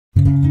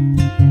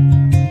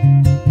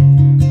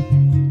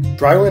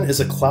Dryrun is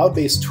a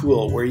cloud-based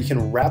tool where you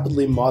can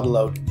rapidly model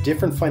out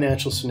different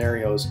financial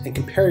scenarios and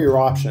compare your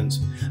options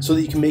so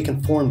that you can make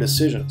informed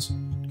decisions.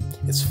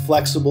 It's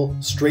flexible,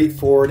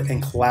 straightforward,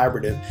 and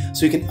collaborative,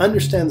 so you can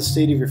understand the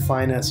state of your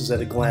finances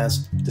at a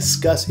glance,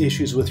 discuss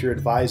issues with your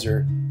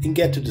advisor, and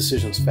get to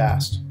decisions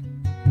fast.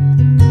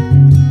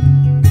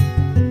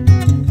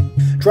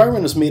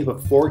 Dryrun is made up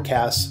of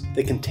forecasts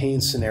that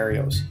contain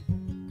scenarios.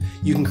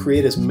 You can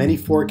create as many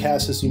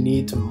forecasts as you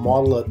need to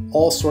model out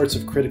all sorts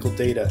of critical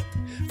data,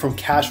 from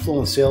cash flow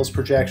and sales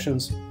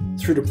projections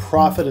through to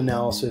profit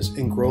analysis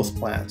and growth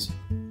plans.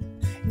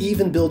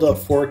 Even build out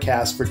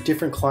forecasts for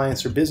different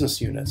clients or business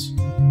units.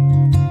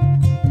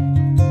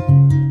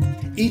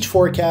 Each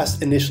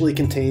forecast initially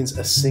contains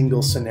a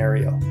single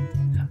scenario,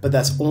 but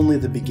that's only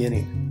the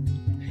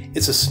beginning.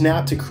 It's a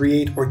snap to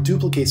create or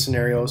duplicate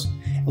scenarios,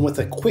 and with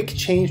a quick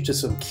change to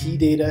some key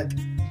data,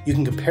 you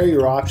can compare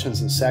your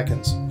options in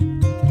seconds.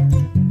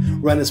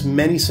 Run as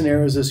many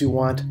scenarios as you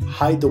want,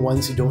 hide the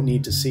ones you don't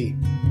need to see.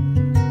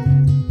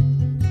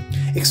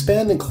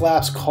 Expand and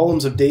collapse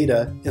columns of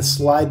data and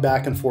slide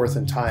back and forth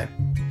in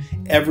time.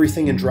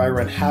 Everything in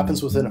Dryrun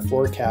happens within a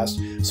forecast,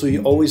 so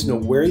you always know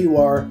where you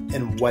are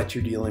and what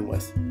you're dealing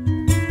with.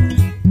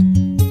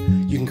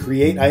 You can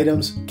create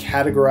items,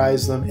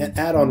 categorize them, and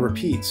add on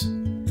repeats.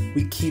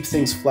 We keep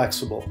things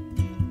flexible.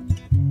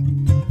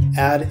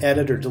 Add,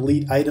 edit, or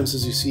delete items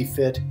as you see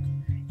fit.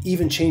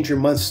 Even change your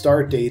month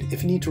start date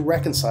if you need to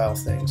reconcile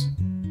things.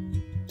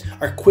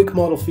 Our quick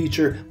model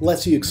feature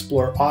lets you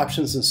explore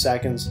options in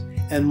seconds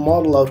and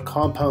model out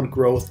compound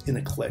growth in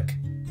a click.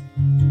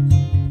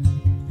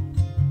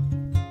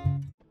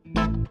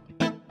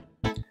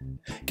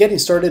 Getting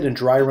started in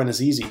Dryrun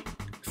is easy.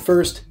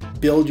 First,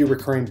 build your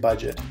recurring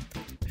budget.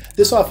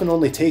 This often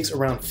only takes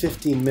around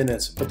 15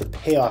 minutes, but the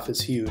payoff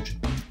is huge.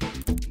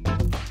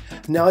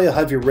 Now you'll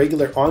have your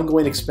regular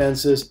ongoing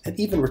expenses and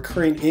even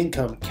recurring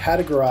income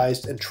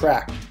categorized and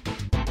tracked.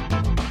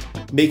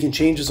 Making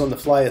changes on the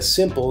fly is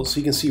simple, so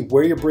you can see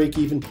where your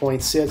break-even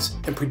point sits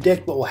and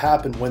predict what will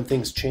happen when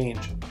things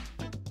change.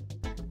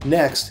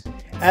 Next,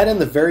 add in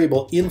the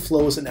variable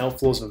inflows and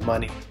outflows of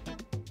money.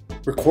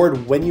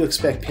 Record when you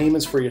expect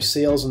payments for your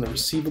sales in the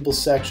receivables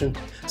section,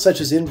 such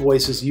as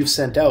invoices you've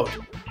sent out.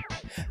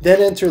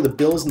 Then enter the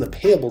bills in the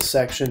payables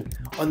section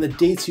on the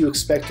dates you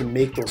expect to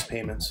make those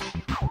payments.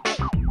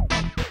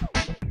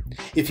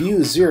 If you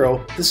use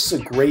Xero, this is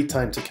a great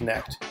time to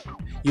connect.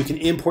 You can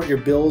import your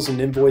bills and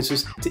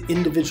invoices to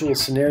individual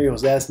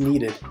scenarios as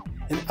needed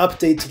and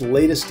update to the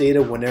latest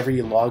data whenever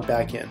you log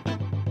back in.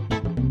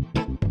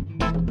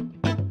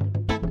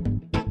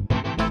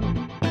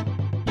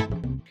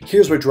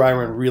 Here's where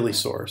Dryrun really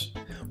soars.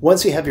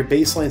 Once you have your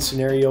baseline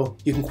scenario,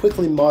 you can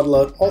quickly model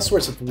out all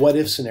sorts of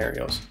what-if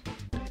scenarios.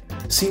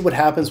 See what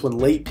happens when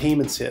late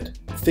payments hit,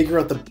 figure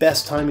out the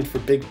best timing for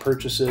big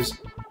purchases,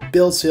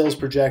 build sales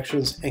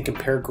projections, and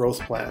compare growth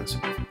plans.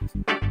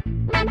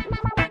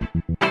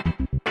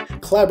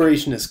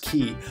 Collaboration is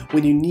key.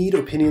 When you need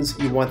opinions,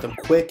 you want them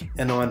quick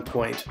and on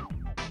point.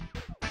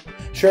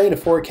 Sharing a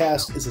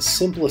forecast is as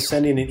simple as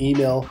sending an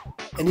email,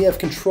 and you have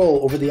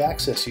control over the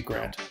access you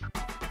grant.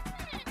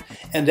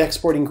 And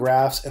exporting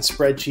graphs and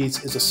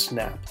spreadsheets is a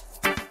snap.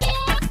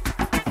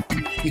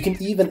 You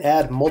can even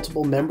add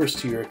multiple members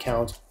to your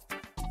account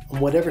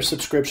on whatever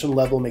subscription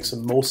level makes the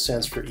most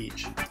sense for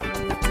each.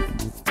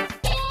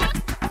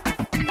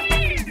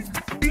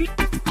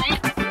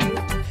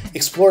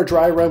 Explore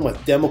Dryrun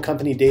with demo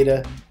company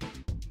data,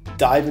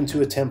 dive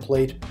into a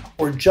template,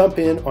 or jump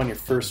in on your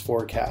first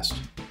forecast.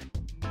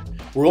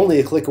 We're only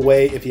a click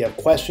away if you have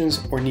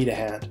questions or need a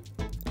hand.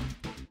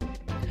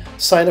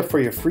 Sign up for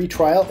your free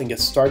trial and get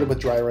started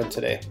with Dryrun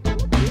today.